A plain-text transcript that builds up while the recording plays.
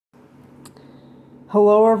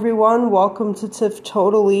Hello everyone, welcome to Tiff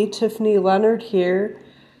Totally. Tiffany Leonard here.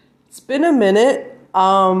 It's been a minute,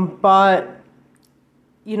 but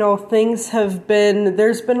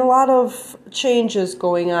there's been a lot of changes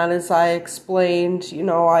going on as I explained.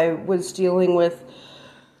 I was dealing with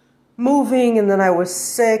moving and then I was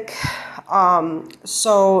sick. I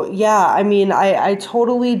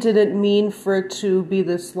totally didn't mean for it to be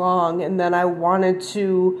this long, and then I wanted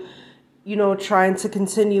to trying to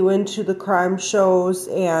continue into the crime shows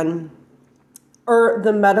or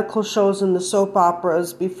the medical shows and the soap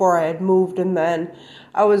operas before I had moved. And then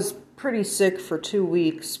I was pretty sick for 2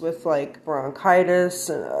 weeks with like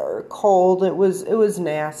bronchitis or cold. It was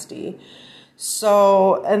nasty.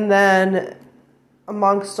 So, and then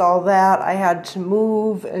amongst all that, I had to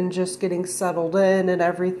move and just getting settled in and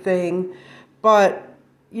everything. But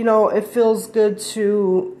it feels good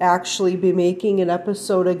to actually be making an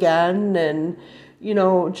episode again and,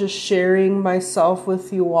 just sharing myself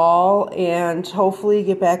with you all and hopefully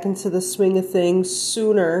get back into the swing of things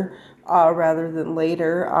sooner rather than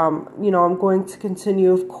later. I'm going to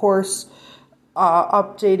continue, of course,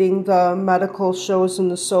 updating the medical shows and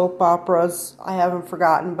the soap operas. I haven't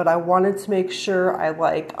forgotten, but I wanted to make sure I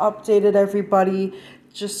updated everybody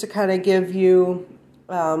just to kind of give you...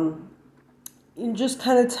 just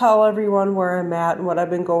kind of tell everyone where I'm at and what I've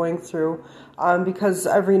been going through, because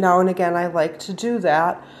every now and again I like to do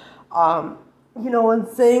that. And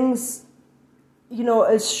things,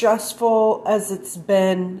 as stressful as it's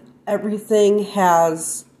been, everything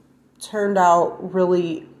has turned out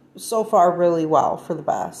so far really well for the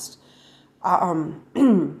best. I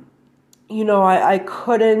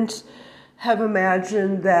couldn't have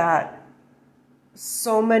imagined that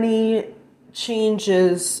so many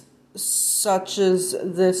changes such as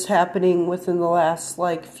this happening within the last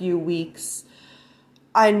few weeks.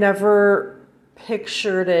 I never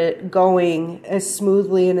pictured it going as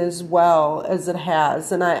smoothly and as well as it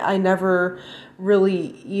has, and I never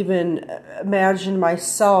really even imagined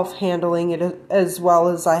myself handling it as well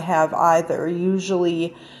as I have either.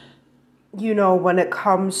 Usually, when it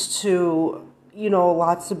comes to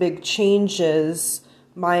lots of big changes,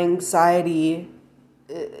 my anxiety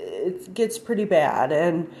it gets pretty bad.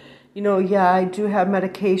 And I do have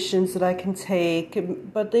medications that I can take,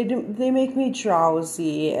 but they make me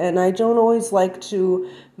drowsy, and I don't always like to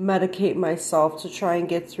medicate myself to try and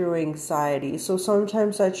get through anxiety. So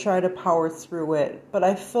sometimes I try to power through it, but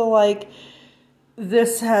I feel like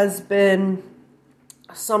this has been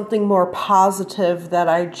something more positive that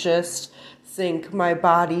I just think my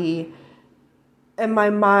body and my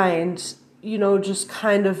mind just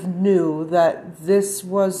kind of knew that this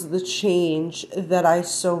was the change that I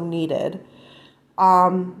so needed.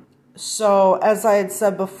 So as I had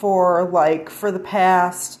said before, for the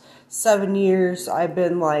past 7 years, I've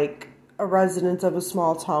been a resident of a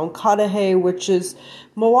small town, Cudahy, which is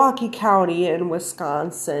Milwaukee County in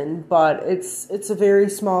Wisconsin, but it's a very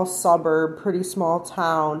small suburb, pretty small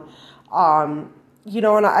town. And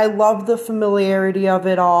I love the familiarity of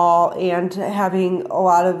it all and having a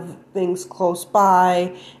lot of things close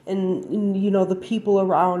by and the people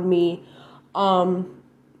around me. But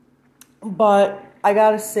I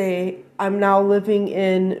gotta say, I'm now living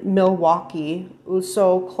in Milwaukee,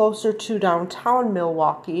 so closer to downtown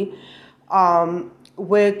Milwaukee,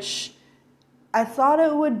 which I thought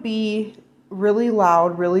it would be really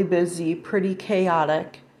loud, really busy, pretty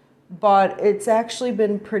chaotic, but it's actually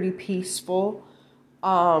been pretty peaceful.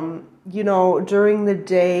 During the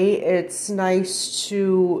day, it's nice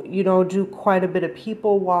to, do quite a bit of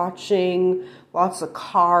people watching, lots of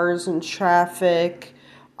cars and traffic,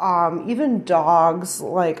 even dogs.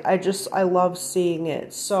 I love seeing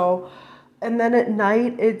it. So, and then at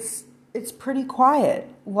night, it's pretty quiet.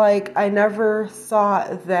 I never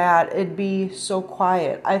thought that it'd be so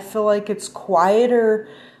quiet. I feel like it's quieter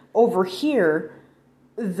over here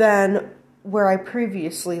than where I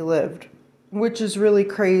previously lived, which is really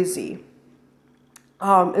crazy,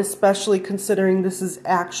 especially considering this is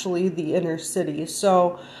actually the inner city.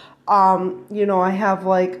 So, I have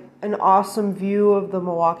an awesome view of the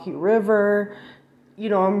Milwaukee River.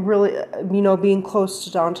 I'm really, being close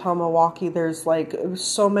to downtown Milwaukee, there's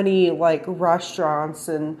so many restaurants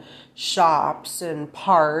and shops and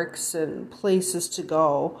parks and places to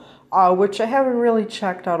go. Which I haven't really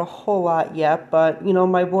checked out a whole lot yet, but,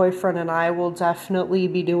 my boyfriend and I will definitely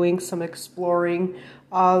be doing some exploring,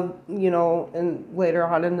 and later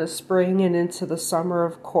on in the spring and into the summer,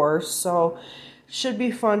 of course, so should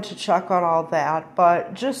be fun to check out all that.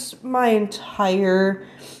 But just my entire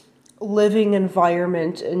living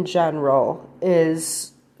environment in general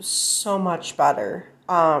is so much better.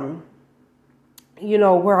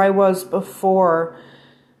 where I was before,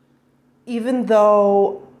 even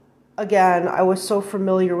though, again, I was so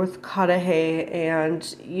familiar with Cudahy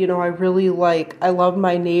and, I love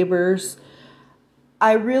my neighbors,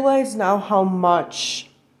 I realize now how much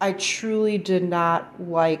I truly did not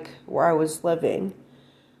like where I was living.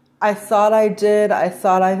 I thought I did. I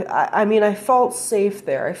thought I felt safe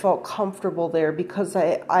there. I felt comfortable there because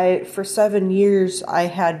I for 7 years, I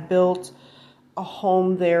had built a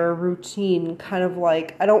home there, a routine, kind of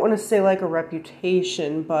like, I don't want to say like a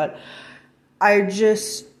reputation, but I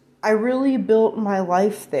really built my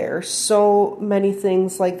life there. So many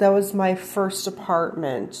things, like that was my first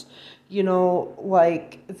apartment,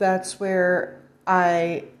 that's where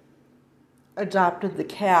I adopted the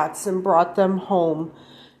cats and brought them home.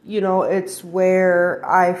 It's where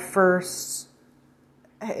I first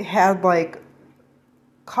had like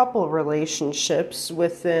couple relationships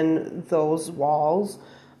within those walls.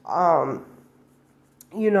 I've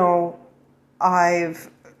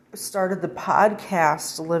started the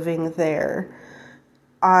podcast living there.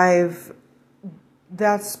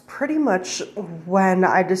 That's pretty much when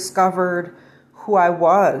I discovered who I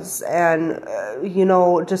was and,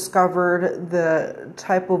 discovered the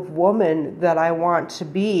type of woman that I want to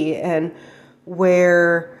be, and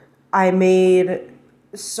where I made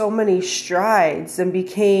so many strides and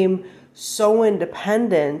became so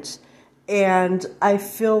independent. And I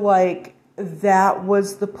feel like that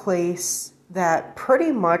was the place that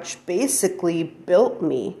pretty much basically built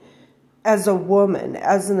me as a woman,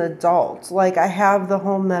 as an adult. Like, I have the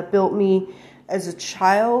home that built me as a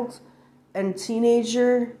child and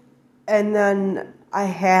teenager, and then I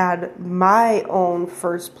had my own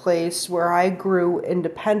first place where I grew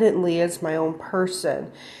independently as my own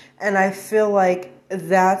person. And I feel like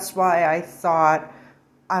that's why I thought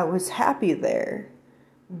I was happy there,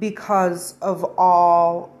 because of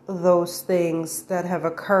all those things that have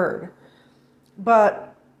occurred.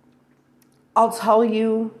 But I'll tell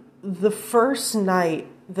you, the first night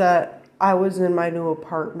that I was in my new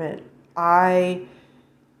apartment,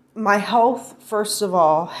 my health, first of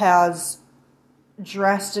all, has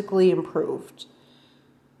drastically improved.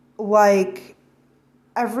 Like,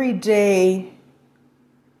 every day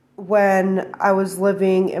when I was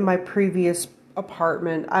living in my previous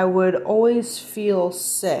apartment, I would always feel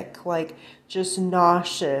sick, like just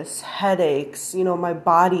nauseous, headaches, my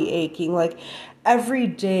body aching. Like, every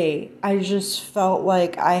day I just felt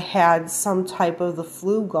like I had some type of the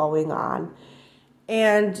flu going on.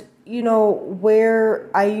 And, where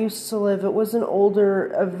I used to live, it was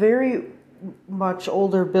a very much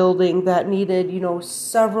older building that needed,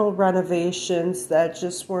 several renovations that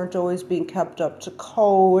just weren't always being kept up to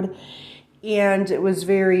code. And it was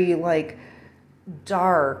very,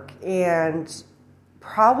 dark and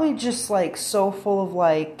probably just, so full of,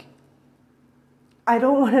 I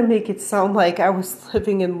don't want to make it sound like I was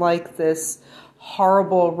living in, this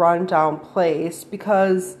horrible rundown place,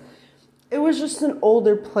 because it was just an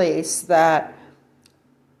older place that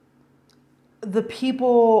the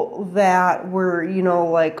people that were,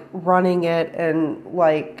 running it and,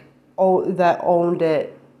 that owned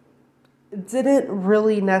it didn't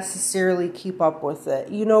really necessarily keep up with it.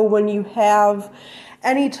 When you have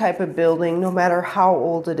any type of building, no matter how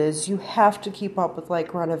old it is, you have to keep up with,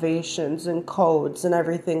 renovations and codes and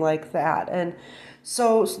everything like that. And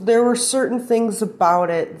so there were certain things about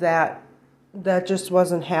it that just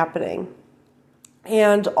wasn't happening.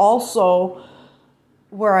 And also,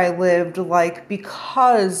 where I lived,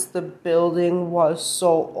 because the building was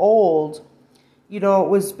so old, it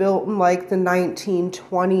was built in the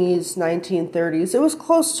 1920s, 1930s. It was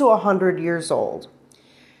close to 100 years old.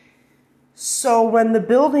 So when the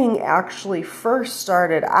building actually first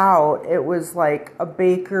started out, it was a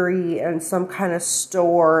bakery and some kind of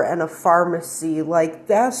store and a pharmacy.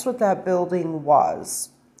 That's what that building was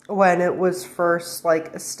when it was first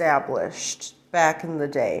established back in the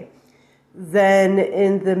day. Then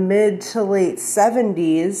in the mid to late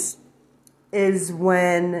 70s is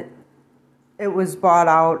when it was bought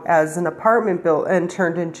out as an apartment built and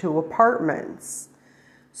turned into apartments.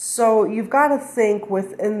 So you've got to think,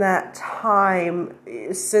 within that time,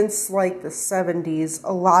 since the 70s,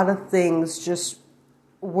 a lot of things just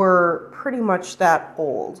were pretty much that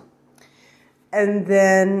old. And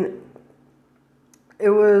then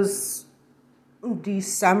it was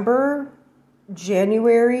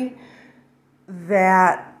January,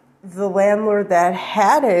 that the landlord that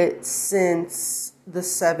had it since the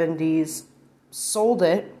 70s sold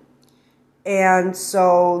it. And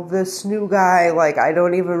so this new guy, I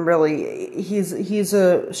don't even really, he's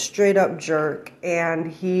a straight up jerk, and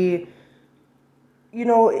he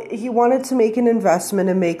he wanted to make an investment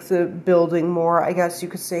and make the building more, I guess you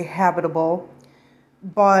could say, habitable.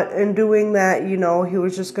 But in doing that, he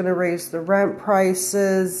was just going to raise the rent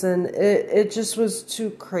prices, and it just was too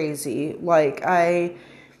crazy. Like, I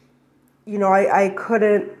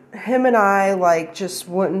couldn't, him and I, like, just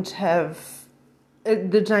wouldn't have,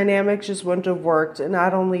 the dynamic just wouldn't have worked. And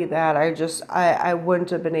not only that, I wouldn't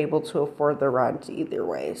have been able to afford the rent either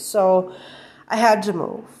way. So I had to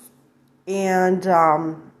move. And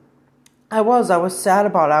I was sad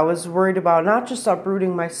about it. I was worried about not just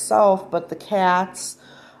uprooting myself, but the cats.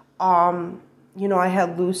 I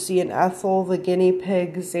had Lucy and Ethel, the guinea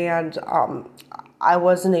pigs, and I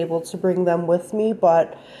wasn't able to bring them with me,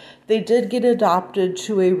 but they did get adopted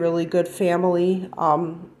to a really good family.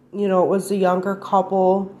 It was a younger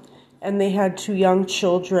couple, and they had 2 young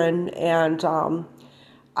children, and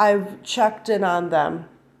I've checked in on them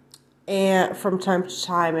and from time to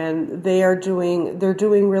time, and they're doing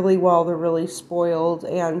really well. They're really spoiled,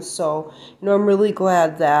 and so I'm really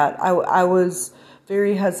glad that I was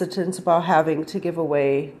very hesitant about having to give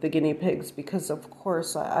away the guinea pigs, because of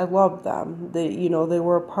course I love them. They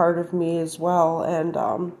were a part of me as well,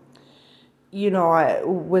 and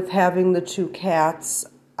with having the 2 cats,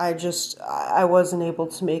 I wasn't able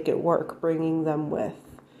to make it work bringing them with.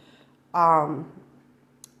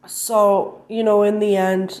 So, in the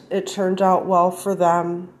end, it turned out well for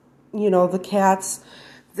them. The cats,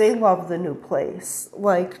 they love the new place.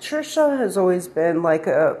 Like, Trisha has always been like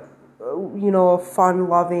a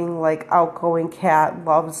fun-loving, like, outgoing cat,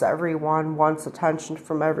 loves everyone, wants attention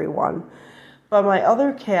from everyone. But my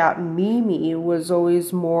other cat, Mimi, was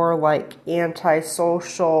always more like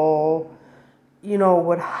antisocial,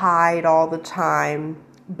 would hide all the time.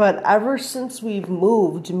 But ever since we've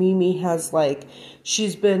moved, Mimi has,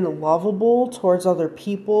 she's been lovable towards other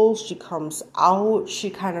people. She comes out. She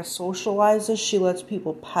kind of socializes. She lets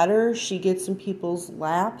people pet her. She gets in people's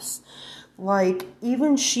laps.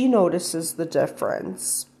 Even she notices the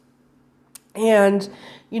difference. And,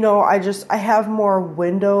 I have more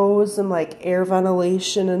windows and, air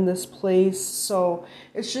ventilation in this place. So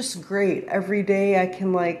it's just great. Every day I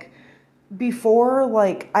can, before,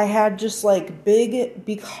 I had just, big,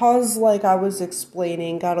 because, I was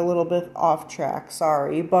explaining, got a little bit off track,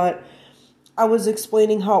 sorry, but I was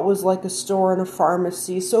explaining how it was like a store and a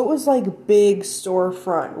pharmacy, so it was, big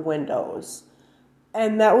storefront windows,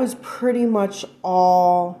 and that was pretty much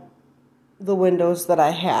all the windows that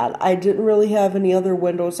I had. I didn't really have any other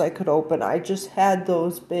windows I could open. I just had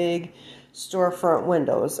those big storefront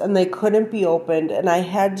windows, and they couldn't be opened, and I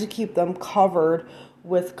had to keep them covered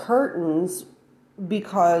with curtains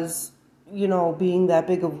because, being that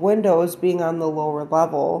big of windows, being on the lower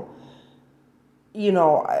level,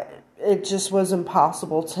 it just was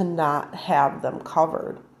impossible to not have them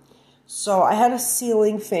covered. So I had a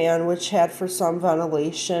ceiling fan, which had for some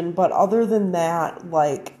ventilation, but other than that,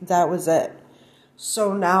 that was it.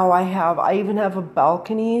 So now I even have a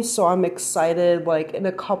balcony, so I'm excited, in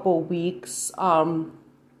a couple weeks,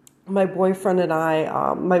 my boyfriend and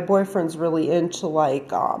I, my boyfriend's really into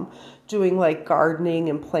doing gardening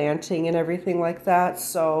and planting and everything like that.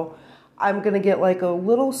 So I'm going to get a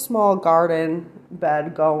little small garden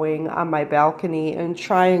bed going on my balcony and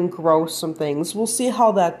try and grow some things. We'll see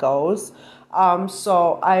how that goes.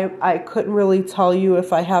 So I couldn't really tell you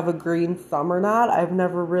if I have a green thumb or not.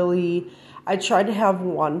 I tried to have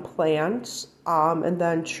one plant. And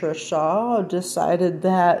then Trisha decided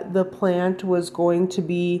that the plant was going to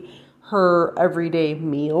be her everyday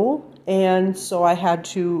meal. And so I had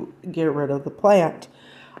to get rid of the plant,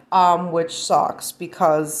 which sucks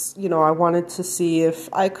because, I wanted to see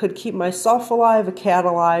if I could keep myself alive, a cat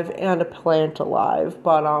alive, and a plant alive.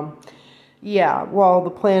 But,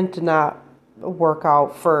 the plant did not work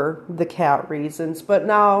out for the cat reasons. But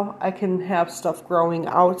now I can have stuff growing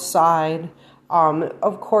outside.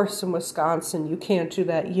 Of course, in Wisconsin, you can't do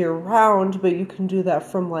that year round, but you can do that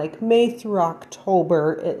from May through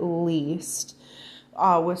October at least,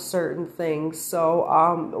 with certain things.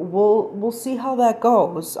 So, we'll see how that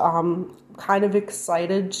goes. Kind of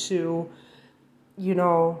excited to,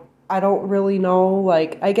 I don't really know,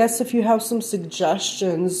 I guess if you have some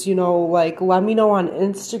suggestions, let me know on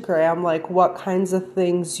Instagram, what kinds of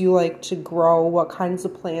things you like to grow, what kinds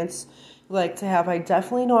of plants like to have. I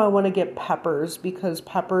definitely know I want to get peppers because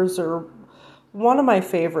peppers are one of my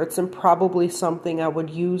favorites and probably something I would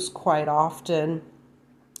use quite often.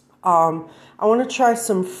 I want to try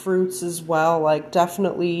some fruits as well,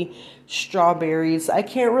 definitely strawberries. I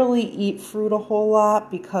can't really eat fruit a whole lot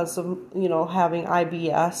because of, having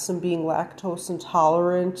IBS and being lactose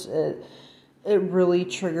intolerant. It really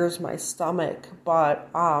triggers my stomach, but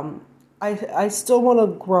I still want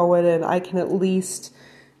to grow it and I can at least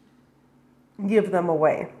give them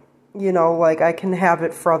away. You know, like I can have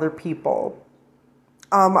it for other people.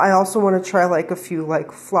 I also want to try like a few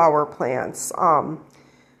like flower plants.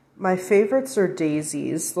 My favorites are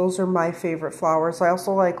daisies. Those are my favorite flowers. I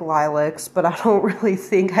also like lilacs, but I don't really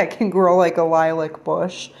think I can grow like a lilac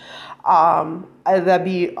bush. That'd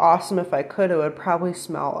be awesome if I could. It would probably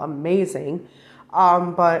smell amazing.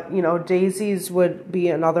 But, you know, daisies would be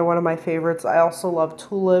another one of my favorites. I also love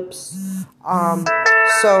tulips.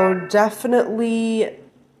 So definitely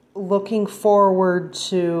looking forward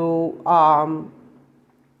to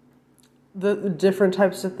the different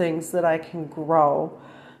types of things that I can grow.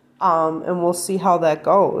 And we'll see how that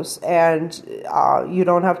goes. And you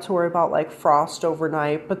don't have to worry about like frost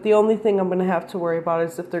overnight. But the only thing I'm going to have to worry about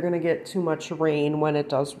is if they're going to get too much rain when it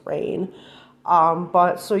does rain.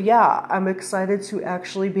 But so yeah, I'm excited to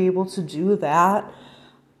actually be able to do that.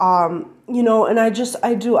 You know, and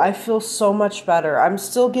I feel so much better. I'm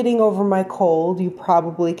still getting over my cold. You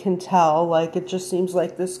probably can tell, like, it just seems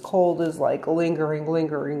like this cold is like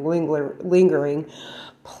lingering.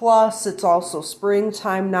 Plus, it's also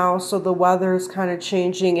springtime now, so the weather is kind of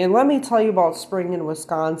changing. And let me tell you about spring in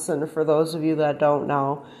Wisconsin, for those of you that don't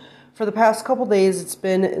know. For the past couple days, it's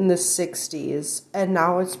been in the 60s, and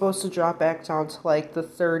now it's supposed to drop back down to like the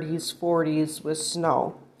 30s, 40s with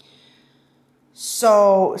snow.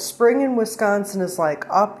 So spring in Wisconsin is like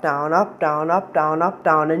up, down, up, down, up, down, up,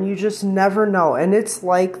 down, and you just never know. And it's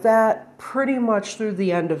like that pretty much through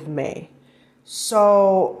the end of May.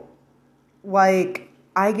 So, like,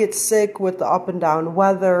 I get sick with the up and down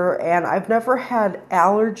weather, and I've never had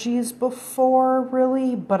allergies before,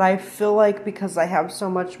 really, but I feel like because I have so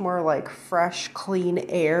much more, like, fresh, clean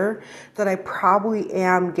air, that I probably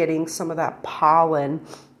am getting some of that pollen.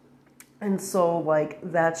 And so, like,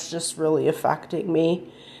 that's just really affecting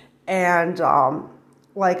me. And,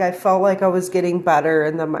 like, I felt like I was getting better,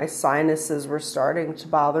 and then my sinuses were starting to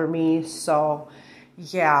bother me. So,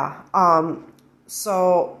 yeah.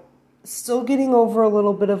 So, still getting over a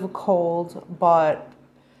little bit of a cold, but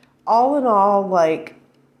all in all, like,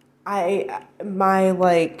 my,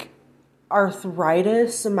 like,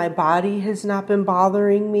 arthritis in my body has not been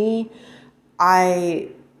bothering me. I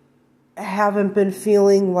haven't been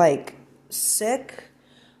feeling, like, sick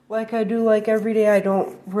like I do, like, every day. I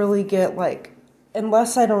don't really get, like,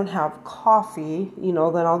 unless I don't have coffee, you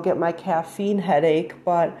know, then I'll get my caffeine headache,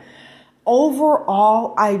 but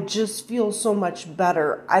overall, I just feel so much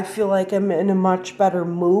better. I feel like I'm in a much better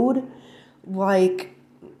mood. Like,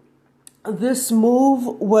 this move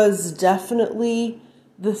was definitely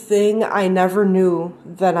the thing I never knew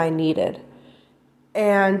that I needed.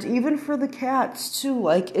 And even for the cats, too.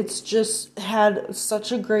 Like, it's just had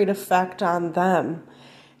such a great effect on them.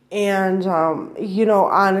 And, you know,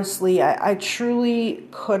 honestly, I truly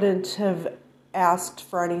couldn't have asked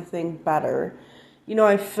for anything better. You know,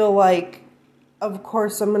 I feel like, of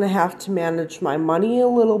course, I'm going to have to manage my money a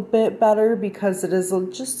little bit better because it is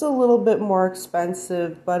just a little bit more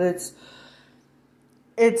expensive, but it's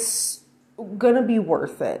going to be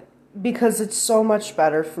worth it because it's so much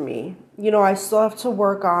better for me. You know, I still have to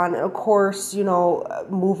work on, of course, you know,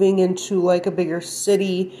 moving into like a bigger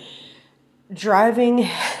city. Driving,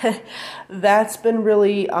 that's been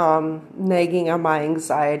really nagging on my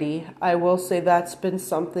anxiety. I will say that's been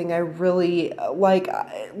something I really like.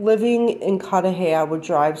 Living in Cudahy, I would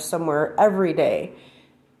drive somewhere every day.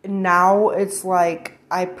 Now it's like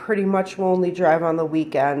I pretty much will only drive on the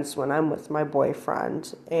weekends when I'm with my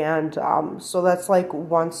boyfriend. And so that's like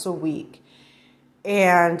once a week.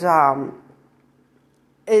 And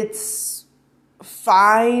it's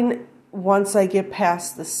fine once I get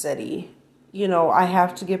past the city. You know, I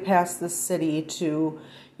have to get past the city to,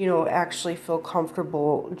 you know, actually feel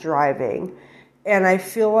comfortable driving. And I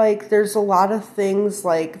feel like there's a lot of things,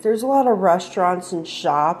 like, there's a lot of restaurants and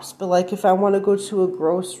shops, but, like, if I want to go to a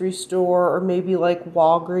grocery store or maybe, like,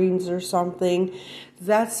 Walgreens or something,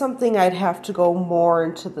 that's something I'd have to go more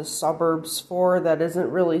into the suburbs for. That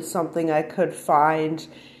isn't really something I could find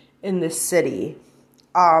in the city.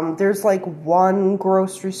 There's like one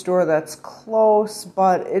grocery store that's close,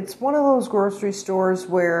 but it's one of those grocery stores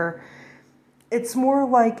where it's more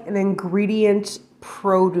like an ingredient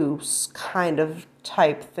produce kind of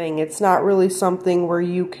type thing. It's not really something where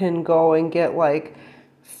you can go and get like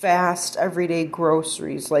fast everyday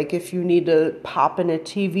groceries. Like if you need to pop in a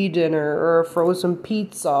TV dinner or a frozen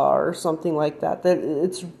pizza or something like that,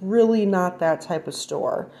 it's really not that type of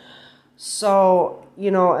store. So,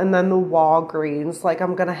 you know, and then the Walgreens, like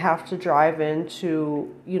I'm going to have to drive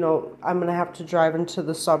into, you know, I'm going to have to drive into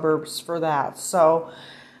the suburbs for that. So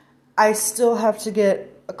I still have to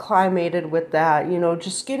get acclimated with that,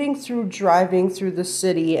 just getting through driving through the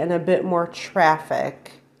city and a bit more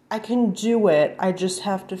traffic. I can do it. I just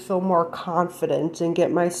have to feel more confident and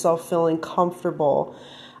get myself feeling comfortable,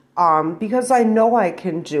 because I know I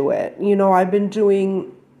can do it. I've been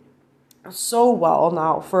doing so well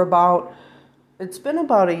now for it's been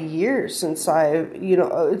about a year since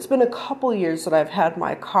it's been a couple years that I've had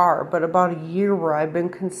my car, but about a year where I've been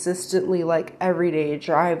consistently like everyday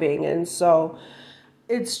driving. And so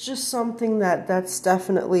it's just something that's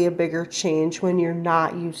definitely a bigger change when you're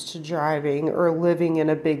not used to driving or living in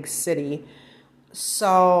a big city.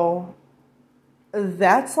 So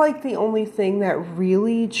that's like the only thing that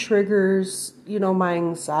really triggers, my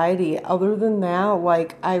anxiety. Other than that,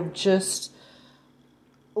 like I've just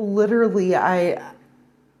literally,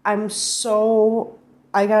 I'm so,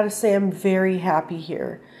 I gotta say, I'm very happy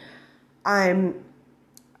here. I'm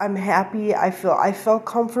happy. I felt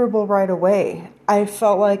comfortable right away. I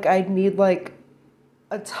felt like I'd need like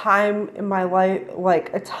a time in my life,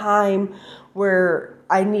 like a time where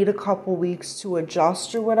I need a couple weeks to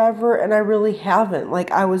adjust or whatever, and I really haven't.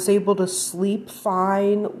 Like I was able to sleep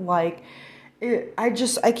fine. Like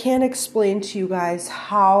I can't explain to you guys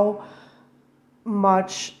how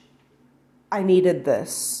much I needed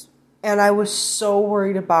this. And I was so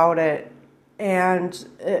worried about it. And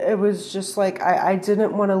it was just like, I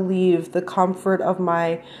didn't want to leave the comfort of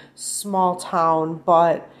my small town,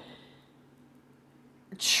 but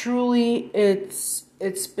truly it's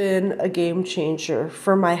been a game changer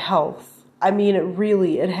for my health. I mean,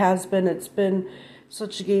 it has been. It's been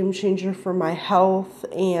such a game changer for my health,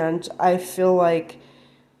 and I feel like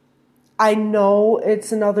I know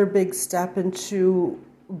it's another big step into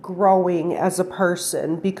growing as a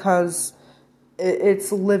person, because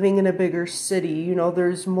it's living in a bigger city.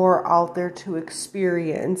 There's more out there to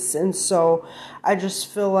experience. And so I just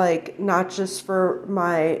feel like not just for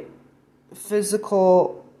my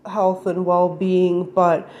physical health and well-being,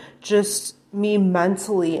 but just me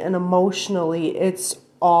mentally and emotionally, it's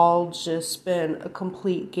all just been a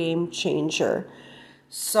complete game changer.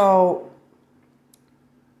 So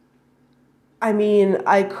I mean,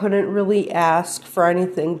 I couldn't really ask for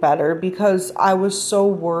anything better, because I was so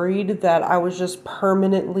worried that I was just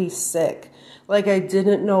permanently sick. Like I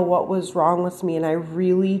didn't know what was wrong with me, and I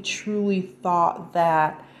really truly thought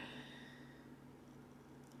that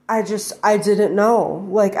I didn't know.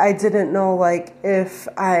 Like I didn't know like if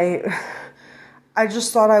I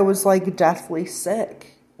just thought I was like deathly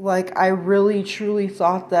sick. Like I really truly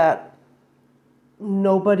thought that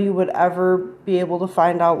nobody would ever be able to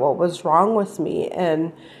find out what was wrong with me.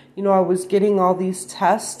 And, I was getting all these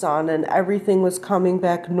tests done and everything was coming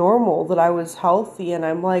back normal, that I was healthy. And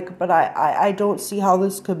I'm like, but I don't see how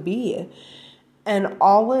this could be. And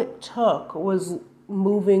all it took was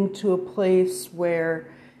moving to a place where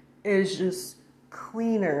it's just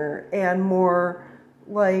cleaner and more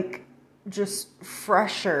like just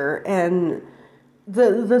fresher. And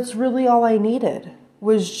that's really all I needed,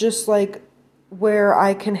 was just like where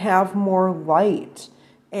I can have more light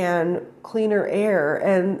and cleaner air.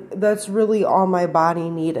 And that's really all my body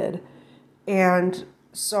needed. And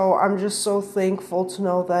so I'm just so thankful to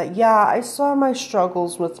know that, yeah, I still have my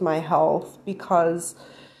struggles with my health, because,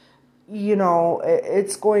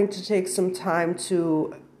 it's going to take some time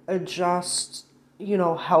to adjust,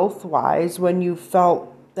 health-wise when you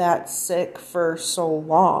felt that sick for so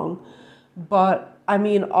long. But, I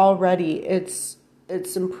mean, already it's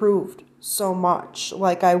improved so much.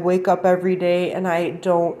 Like I wake up every day and I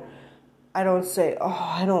don't say,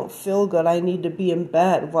 oh, I don't feel good, I need to be in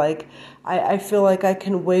bed. Like I feel like I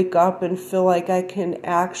can wake up and feel like I can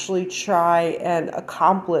actually try and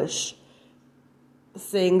accomplish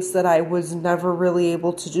things that I was never really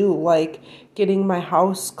able to do, like getting my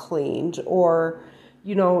house cleaned or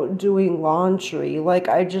doing laundry. Like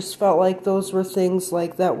I just felt like those were things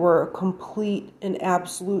like that were a complete and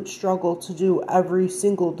absolute struggle to do every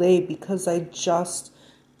single day, because I just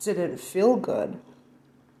didn't feel good.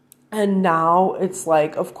 And now it's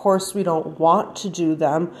like, of course we don't want to do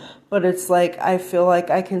them, but it's like I feel like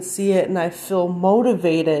I can see it and I feel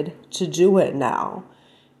motivated to do it now.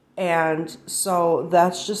 And so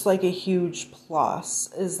that's just like a huge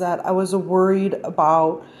plus, is that I was worried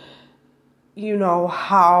about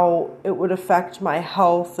how it would affect my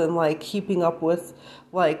health and like keeping up with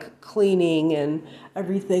like cleaning and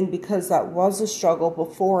everything, because that was a struggle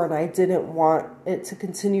before and I didn't want it to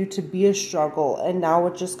continue to be a struggle. And now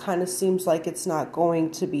it just kind of seems like it's not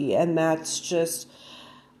going to be. And that's just,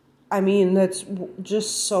 that's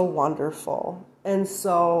just so wonderful. And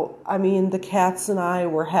so, the cats and I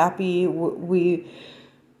were happy. We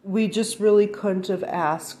we just really couldn't have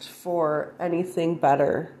asked for anything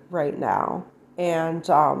better right now. And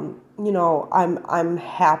I'm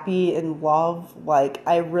happy in love. Like,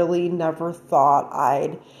 I really never thought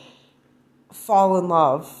I'd fall in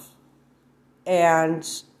love. And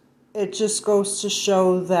it just goes to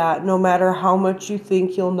show that no matter how much you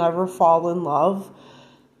think you'll never fall in love,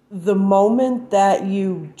 the moment that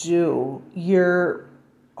you do, your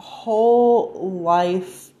whole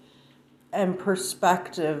life and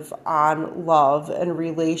perspective on love and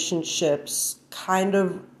relationships kind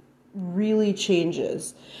of really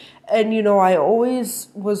changes. And, I always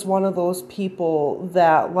was one of those people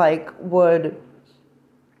that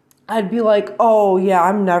I'd be like, oh yeah,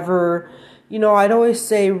 I'm never, I'd always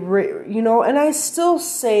say, and I still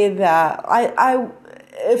say that.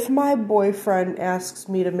 If my boyfriend asks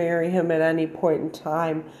me to marry him at any point in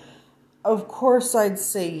time, of course I'd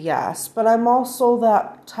say yes, but I'm also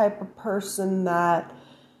that type of person that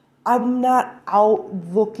I'm not out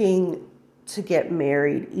looking to get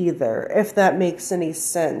married either, if that makes any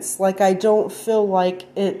sense. Like, I don't feel like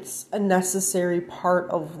it's a necessary part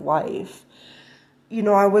of life.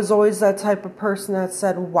 I was always that type of person that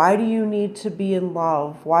said, why do you need to be in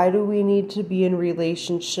love? Why do we need to be in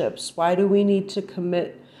relationships? Why do we need to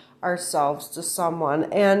commit ourselves to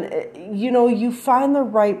someone? And, you find the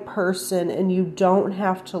right person and you don't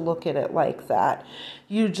have to look at it like that.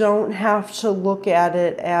 You don't have to look at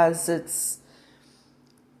it as it's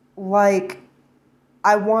like,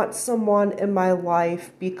 I want someone in my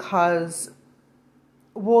life because,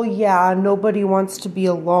 well, yeah, nobody wants to be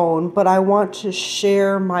alone, but I want to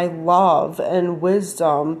share my love and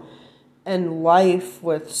wisdom and life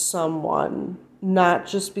with someone, not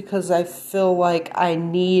just because I feel like I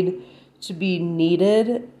need to be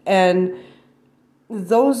needed. And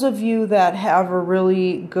those of you that have a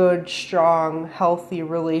really good, strong, healthy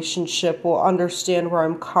relationship will understand where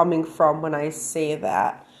I'm coming from when I say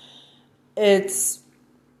that. It's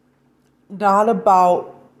not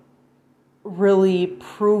about really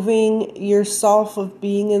proving yourself of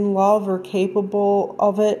being in love or capable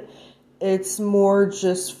of it. It's more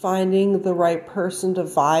just finding the right person to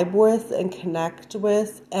vibe with and connect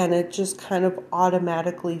with, and it just kind of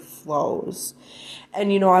automatically flows.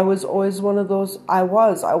 And I was always one of those, I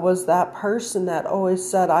was that person that always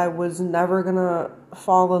said I was never gonna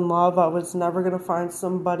fall in love. I was never gonna find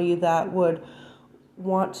somebody that would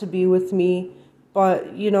want to be with me. But,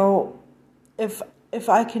 if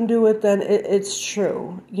I can do it, then it's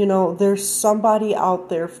true. There's somebody out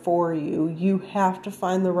there for you. You have to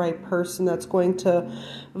find the right person that's going to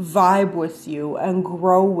vibe with you and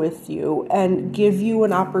grow with you and give you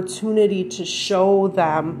an opportunity to show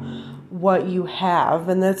them what you have.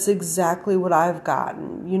 And that's exactly what I've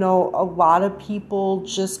gotten. A lot of people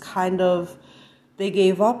just they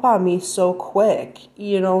gave up on me so quick.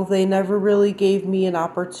 They never really gave me an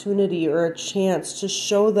opportunity or a chance to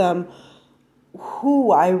show them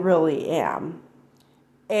who I really am.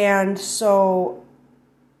 And so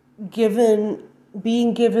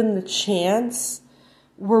being given the chance,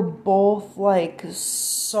 we're both like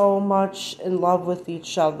so much in love with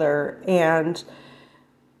each other. And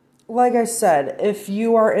like I said, if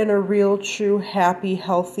you are in a real, true, happy,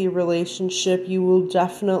 healthy relationship, you will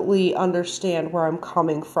definitely understand where I'm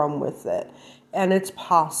coming from with it. And it's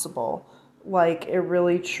possible. Like, it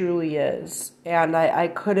really, truly is. And I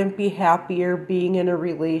couldn't be happier being in a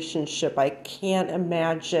relationship. I can't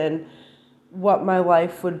imagine what my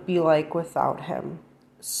life would be like without him.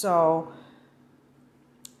 So,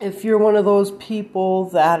 if you're one of those people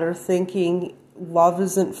that are thinking love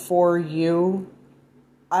isn't for you,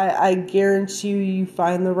 I guarantee you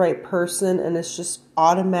find the right person and it's just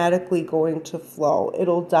automatically going to flow.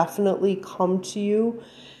 It'll definitely come to you.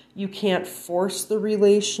 You can't force the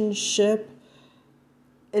relationship.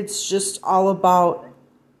 It's just all about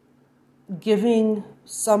giving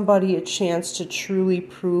somebody a chance to truly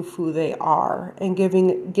prove who they are and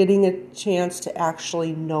getting a chance to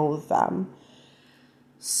actually know them.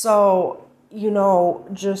 So,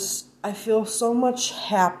 I feel so much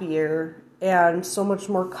happier and so much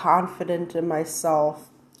more confident in myself.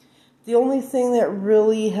 The only thing that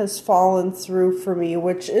really has fallen through for me,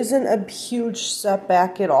 which isn't a huge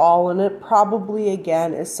setback at all, and it probably,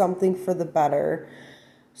 again, is something for the better.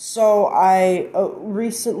 So I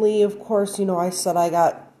recently, of course, I said I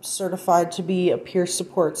got certified to be a peer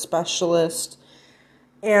support specialist,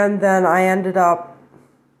 and then I ended up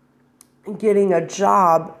getting a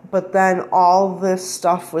job, but then all this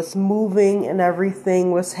stuff with moving and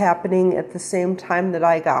everything was happening at the same time that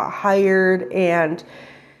I got hired, and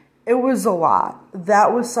it was a lot.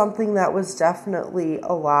 That was something that was definitely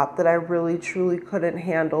a lot that I really truly couldn't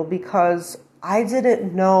handle, because I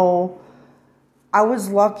didn't know. I was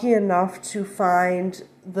lucky enough to find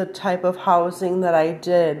the type of housing that I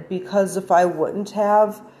did, because if I wouldn't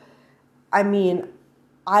have, I mean,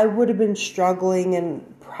 I would have been struggling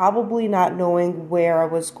and probably not knowing where I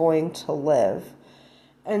was going to live.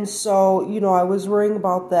 And so, I was worrying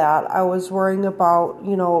about that. I was worrying about,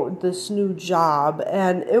 this new job.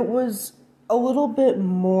 And it was a little bit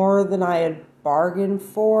more than I had bargained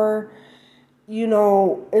for,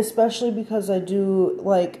 especially because I do,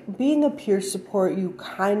 like, being a peer support, you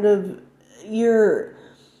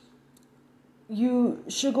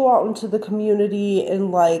should go out into the community,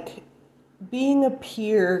 and, like, being a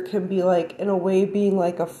peer can be, like, in a way, being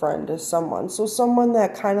like a friend to someone. So someone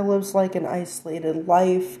that kind of lives like an isolated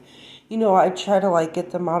life, I try to, like, get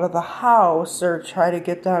them out of the house or try to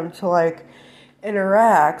get them to, like,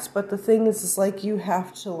 interact. But the thing is like, you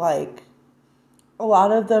have to, like, a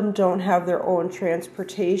lot of them don't have their own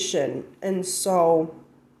transportation. And so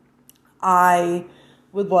I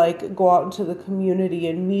would, like, go out into the community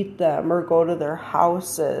and meet them or go to their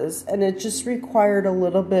houses. And it just required a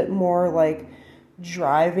little bit more, like,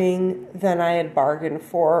 driving than I had bargained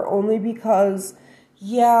for, only because,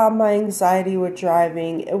 yeah, my anxiety with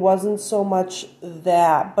driving, it wasn't so much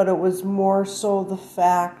that, but it was more so the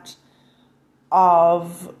fact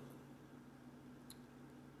of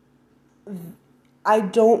I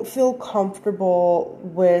don't feel comfortable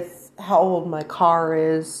with how old my car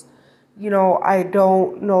is. I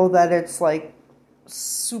don't know that it's, like,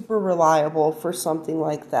 super reliable for something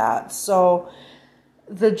like that. So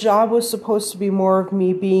the job was supposed to be more of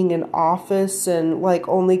me being in office and, like,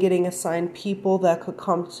 only getting assigned people that could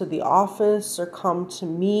come to the office or come to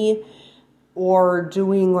me, or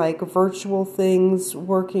doing, like, virtual things,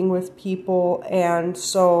 working with people. And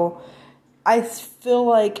so I feel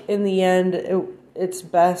like in the end, it's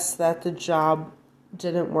best that the job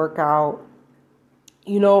didn't work out.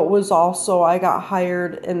 It was also, I got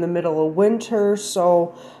hired in the middle of winter,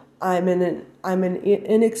 so I'm an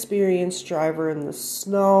inexperienced driver in the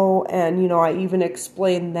snow, and, I even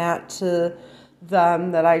explained that to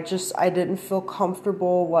them, that I didn't feel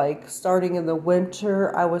comfortable, like, starting in the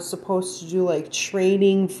winter. I was supposed to do, like,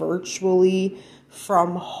 training virtually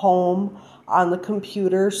from home on the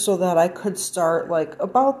computer so that I could start, like,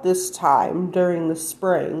 about this time during the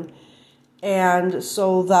spring. And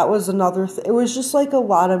so that was another it was just, like, a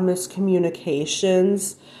lot of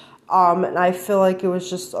miscommunications. And I feel like it was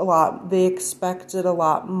just they expected a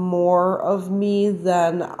lot more of me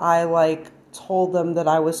than I, like, told them that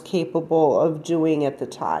I was capable of doing at the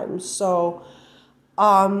time. So,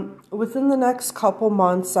 within the next couple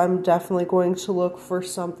months, I'm definitely going to look for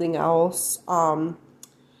something else.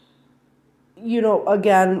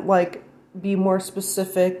 Again, like, be more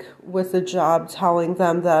specific with the job, telling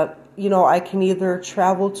them that, I can either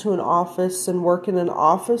travel to an office and work in an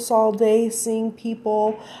office all day seeing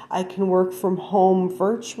people. I can work from home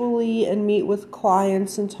virtually and meet with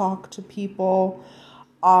clients and talk to people.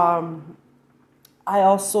 I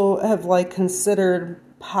also have, like, considered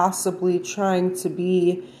possibly trying to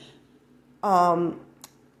be,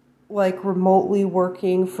 like, remotely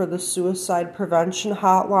working for the suicide prevention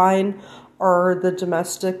hotline or the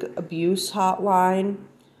domestic abuse hotline.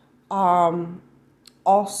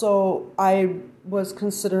 Also, I was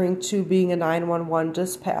considering too being a 911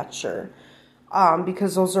 dispatcher,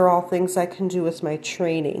 because those are all things I can do with my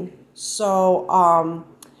training. So,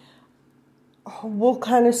 we'll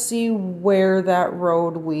kind of see where that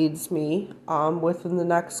road leads me, within the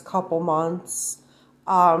next couple months.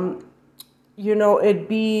 I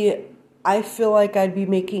feel like I'd be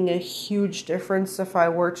making a huge difference if I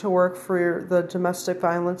were to work for the domestic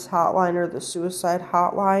violence hotline or the suicide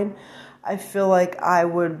hotline. I feel like I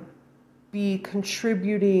would be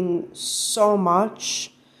contributing so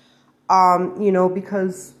much,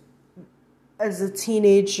 because as a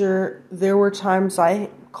teenager, there were times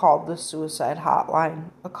I called the suicide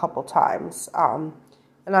hotline a couple times, and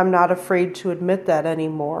I'm not afraid to admit that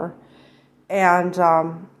anymore. And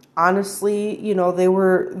honestly, they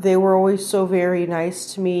were always so very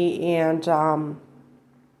nice to me, and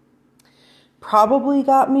probably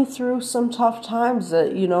got me through some tough times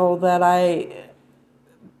that, that I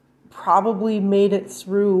probably made it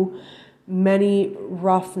through many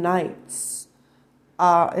rough nights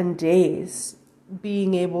and days,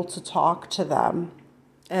 being able to talk to them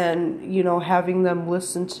and, having them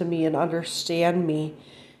listen to me and understand me.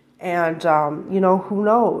 And, who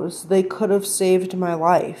knows, they could have saved my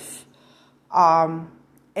life.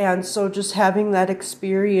 And so just having that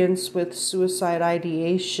experience with suicide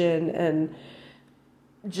ideation and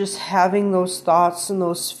just having those thoughts and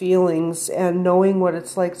those feelings and knowing what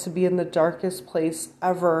it's like to be in the darkest place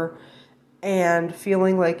ever, and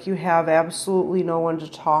feeling like you have absolutely no one to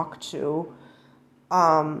talk to.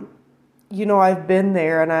 I've been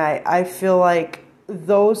there, and I feel like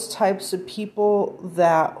those types of people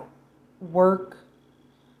that work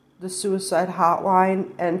the suicide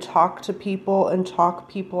hotline and talk to people and talk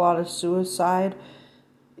people out of suicide,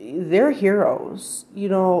 they're heroes.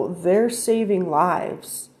 They're saving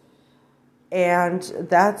lives. And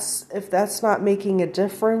if that's not making a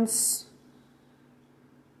difference,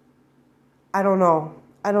 I don't know.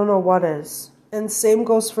 I don't know what is. And same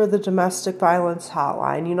goes for the domestic violence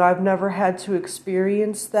hotline. I've never had to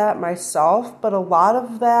experience that myself, but a lot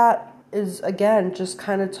of that is, again, just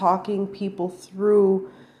kind of talking people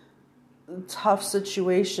through tough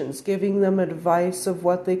situations, giving them advice of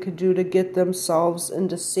what they could do to get themselves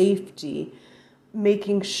into safety,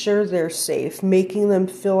 making sure they're safe, making them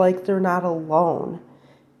feel like they're not alone.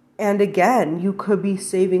 And again, you could be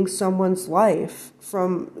saving someone's life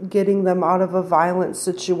from getting them out of a violent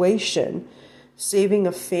situation, saving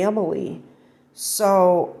a family.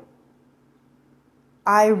 So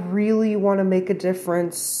I really want to make a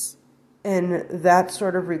difference in that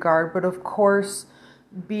sort of regard. But of course,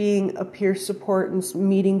 being a peer support and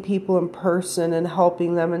meeting people in person and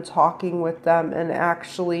helping them and talking with them and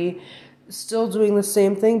actually still doing the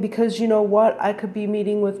same thing, because you know what? I could be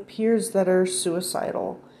meeting with peers that are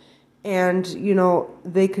suicidal. And,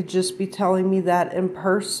 they could just be telling me that in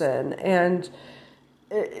person. And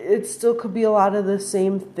it still could be a lot of the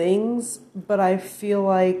same things, but I feel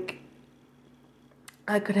like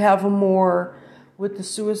I could have with the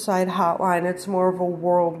suicide hotline, it's more of a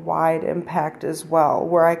worldwide impact as well,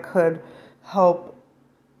 where I could help,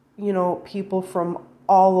 people from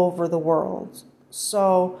all over the world.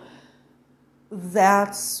 So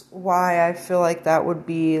that's why I feel like that would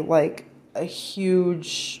be like a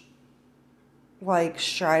huge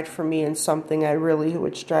stride for me and something I really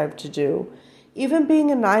would strive to do. Even being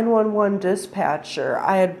a 911 dispatcher,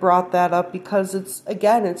 I had brought that up because it's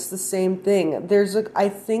the same thing. I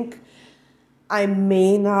think I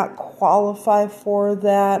may not qualify for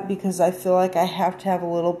that because I feel like I have to have a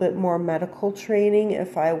little bit more medical training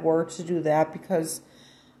if I were to do that, because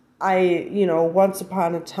once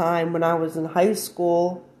upon a time when I was in high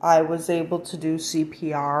school, I was able to do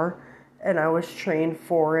CPR and I was trained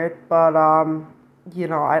for it, but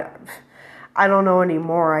I don't know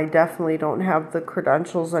anymore. I definitely don't have the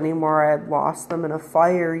credentials anymore. I had lost them in a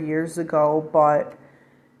fire years ago, but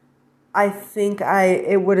I think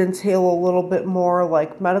it would entail a little bit more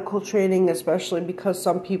like medical training, especially because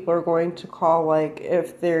some people are going to call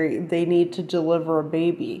if they need to deliver a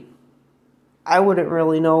baby. I wouldn't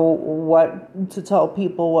really know what to tell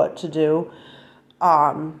people what to do.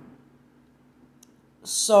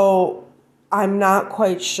 So I'm not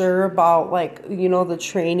quite sure about the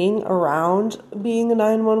training around being a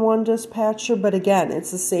 911 dispatcher, but again,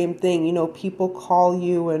 it's the same thing. People call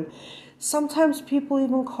you, and sometimes people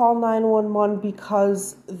even call 911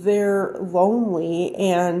 because they're lonely,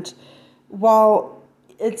 and while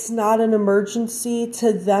it's not an emergency,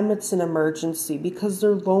 to them it's an emergency because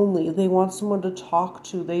they're lonely. They want someone to talk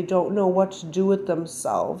to. They don't know what to do with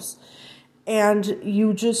themselves. And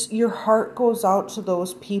your heart goes out to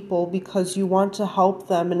those people because you want to help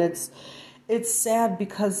them. And it's sad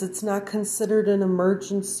because it's not considered an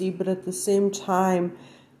emergency, but at the same time,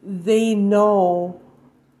 they know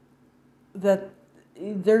that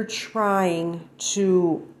they're trying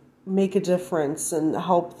to make a difference and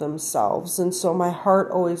help themselves. And so my heart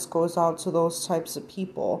always goes out to those types of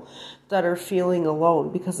people that are feeling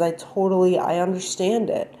alone, because I understand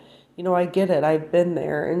it. I get it. I've been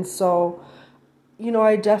there. And so,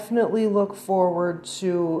 I definitely look forward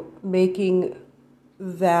to making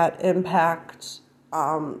that impact.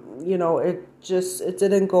 It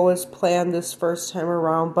didn't go as planned this first time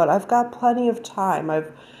around, but I've got plenty of time.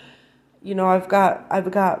 I've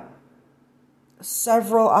got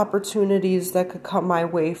several opportunities that could come my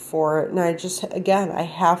way for it. And I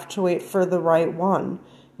have to wait for the right one.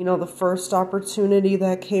 The first opportunity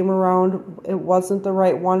that came around, it wasn't the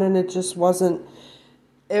right one, and it just wasn't.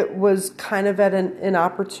 It was kind of at an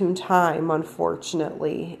inopportune time,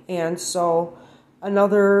 unfortunately. And so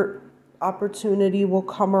another opportunity will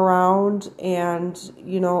come around, and,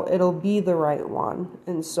 it'll be the right one.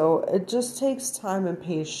 And so it just takes time and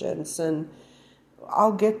patience, and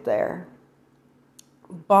I'll get there.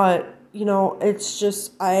 But, it's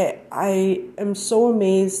just, I am so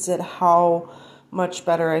amazed at how much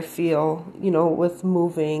better I feel, with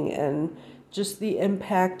moving, and just the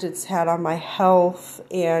impact it's had on my health,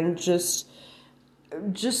 and just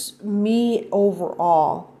me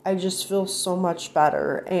overall. I just feel so much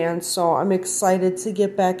better. And so I'm excited to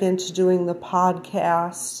get back into doing the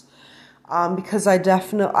podcast. because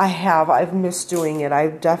I've missed doing it.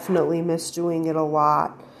 I've definitely missed doing it a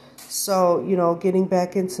lot. So, getting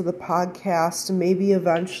back into the podcast and maybe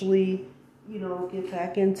eventually, get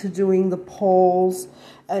back into doing the polls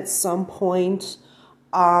at some point.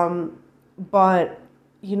 But,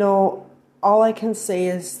 all I can say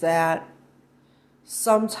is that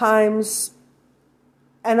sometimes,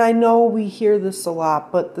 and I know we hear this a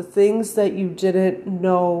lot, but the things that you didn't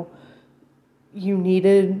know you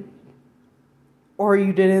needed or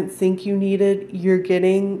you didn't think you needed, you're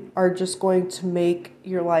getting are just going to make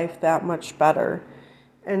your life that much better.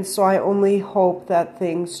 And so I only hope that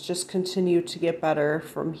things just continue to get better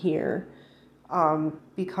from here.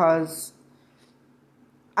 Because,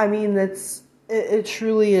 I mean, it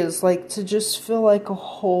truly is, like, to just feel like a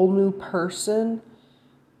whole new person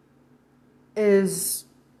is,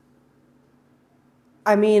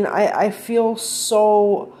 I mean, I just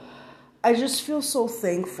feel so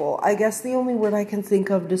thankful. I guess the only word I can think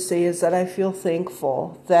of to say is that I feel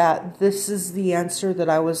thankful that this is the answer that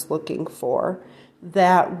I was looking for.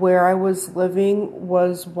 That where I was living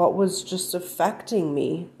was what was just affecting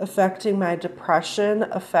me, affecting my depression,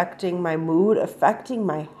 affecting my mood, affecting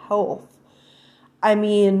my health. I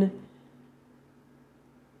mean,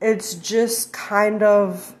 it's just kind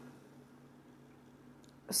of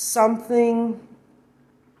something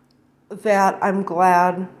that I'm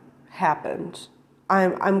glad happened.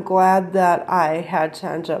 I'm glad that I had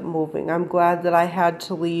to end up moving. I'm glad that I had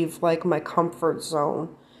to leave, like, my comfort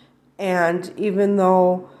zone. And even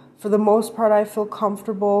though for the most part I feel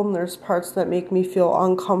comfortable and there's parts that make me feel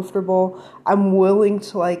uncomfortable, I'm willing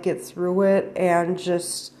to, like, get through it and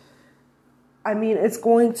just, I mean, it's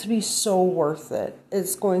going to be so worth it.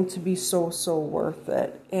 It's going to be so worth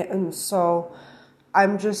it. And so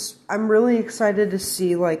I'm really excited to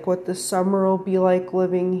see, like, what the summer will be like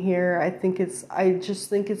living here. I just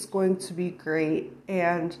think it's going to be great.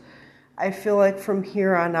 And I feel like from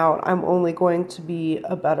here on out, I'm only going to be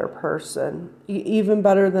a better person, even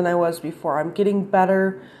better than I was before. I'm getting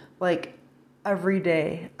better, like, every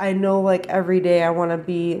day. I know, like, every day I want to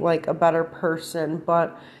be, like, a better person,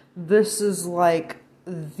 but this is, like,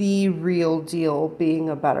 the real deal being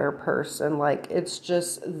a better person. Like, it's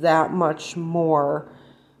just that much more,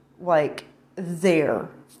 like, there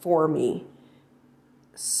for me.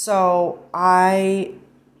 So I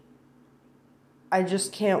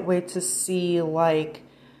just can't wait to see, like,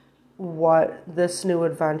 what this new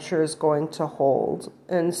adventure is going to hold.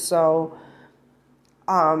 And so,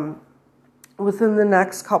 within the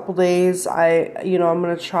next couple days, I'm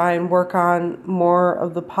going to try and work on more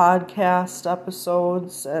of the podcast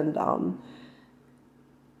episodes. And,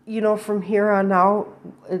 from here on out,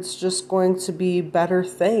 it's just going to be better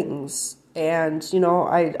things. And,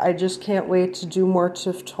 I just can't wait to do more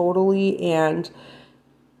Tiff Totally and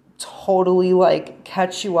totally, like,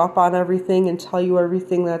 catch you up on everything and tell you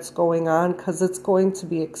everything that's going on, because it's going to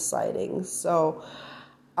be exciting. So,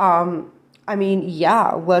 I mean,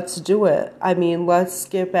 yeah, let's do it. I mean, let's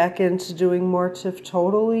get back into doing more Tiff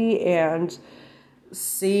Totally and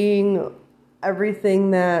seeing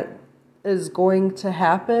everything that is going to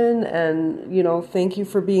happen. And, thank you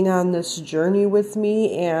for being on this journey with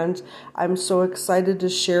me. And I'm so excited to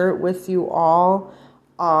share it with you all.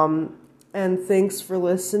 And thanks for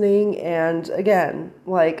listening. And again,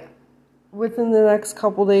 like, within the next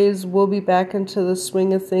couple days, we'll be back into the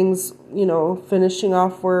swing of things, finishing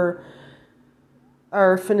up where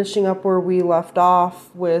we left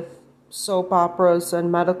off with soap operas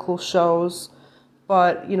and medical shows.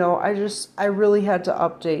 But, I really had to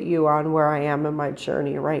update you on where I am in my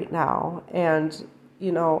journey right now. And,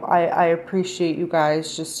 I appreciate you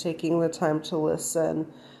guys just taking the time to listen.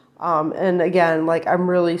 And again, like, I'm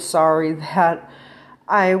really sorry that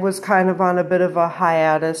I was kind of on a bit of a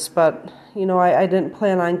hiatus, but, I didn't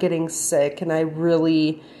plan on getting sick, and I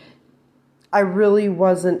really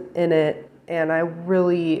wasn't in it, and I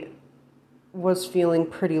really was feeling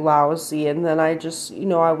pretty lousy. And then I just,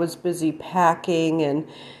 I was busy packing and,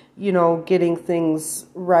 getting things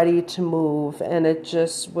ready to move, and it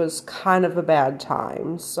just was kind of a bad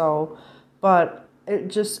time. So, but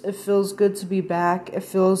it feels good to be back. It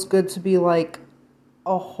feels good to be, like,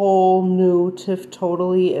 a whole new Tiff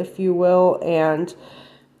Totally, if you will, and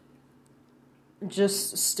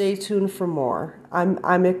just stay tuned for more.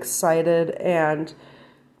 I'm excited, and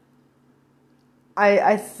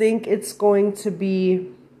I think it's going to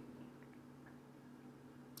be,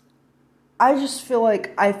 I just feel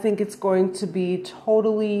like I think it's going to be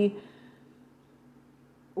totally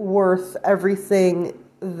worth everything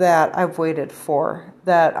that I've waited for,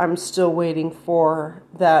 that I'm still waiting for,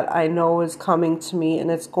 that I know is coming to me,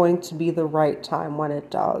 and it's going to be the right time when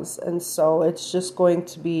it does. And so it's going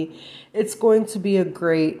to be a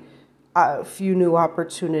great few new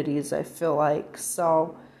opportunities, I feel like.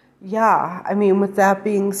 So yeah, I mean, with that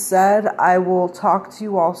being said, I will talk to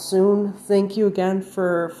you all soon. Thank you again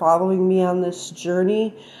for following me on this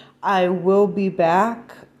journey. I will be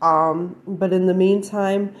back, but in the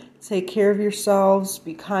meantime, take care of yourselves,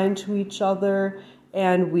 be kind to each other,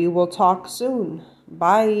 and we will talk soon.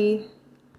 Bye.